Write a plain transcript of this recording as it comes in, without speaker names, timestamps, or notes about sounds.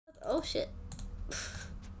Oh shit.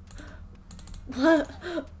 What?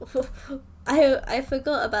 I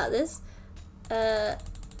forgot about this. Oh,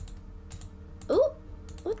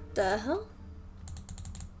 what the hell?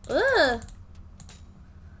 Ugh.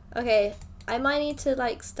 Okay, I might need to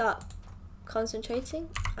like start concentrating.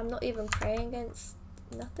 I'm not even praying against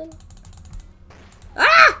nothing.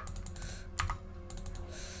 Ah!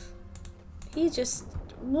 He just,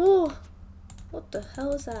 whoa. What the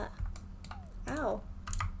hell is that? Ow.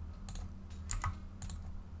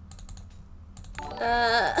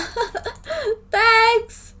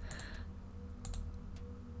 Thanks!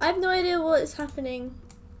 I have no idea what is happening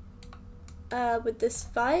with this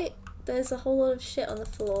fight. There's a whole lot of shit on the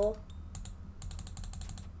floor.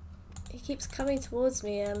 He keeps coming towards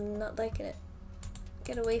me and I'm not liking it.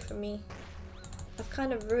 Get away from me. I've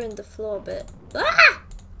kind of ruined the floor a bit. Ah!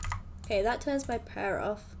 Okay, that turns my prayer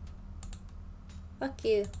off. Fuck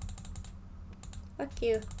you. Fuck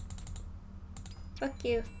you. Fuck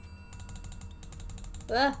you.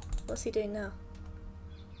 Ah! What's he doing now?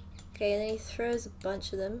 Okay, and then he throws a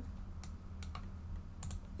bunch of them.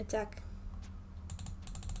 Attack.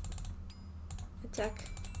 Attack.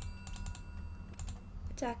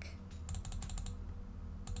 Attack.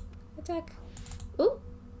 Attack. Ooh!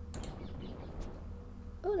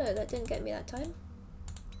 Oh no, that didn't get me that time.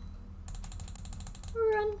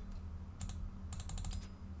 Run!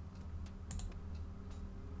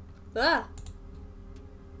 Ah!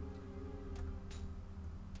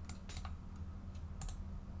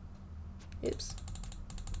 Oops.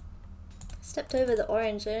 Stepped over the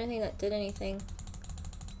orange, I don't think that did anything.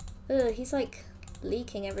 Ugh, he's like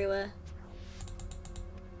leaking everywhere.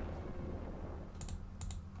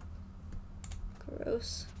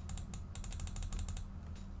 Gross.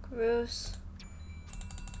 Gross.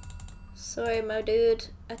 Sorry, my dude.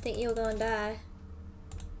 I think you're gonna die.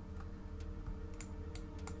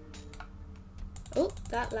 Oh,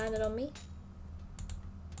 that landed on me.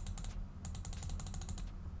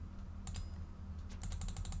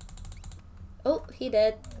 Oh, he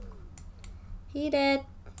dead. He dead.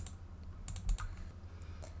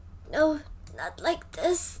 No, not like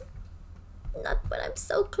this. Not when I'm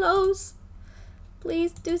so close.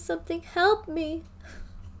 Please do something. Help me.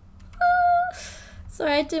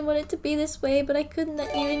 Sorry, I didn't want it to be this way, but I couldn't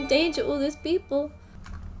let you endanger all those people.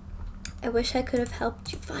 I wish I could have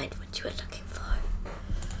helped you find what you were looking for.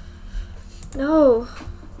 No.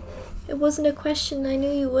 It wasn't a question. I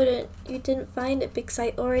knew you wouldn't. You didn't find it because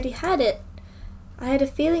I already had it. I had a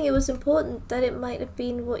feeling it was important, that it might have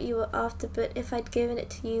been what you were after, but if I'd given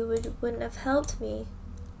it to you, it wouldn't have helped me.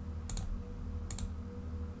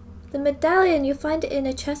 The medallion, you'll find it in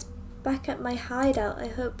a chest back at my hideout. I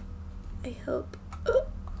hope.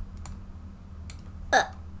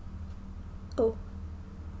 Oh.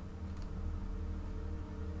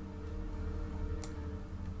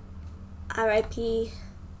 R.I.P.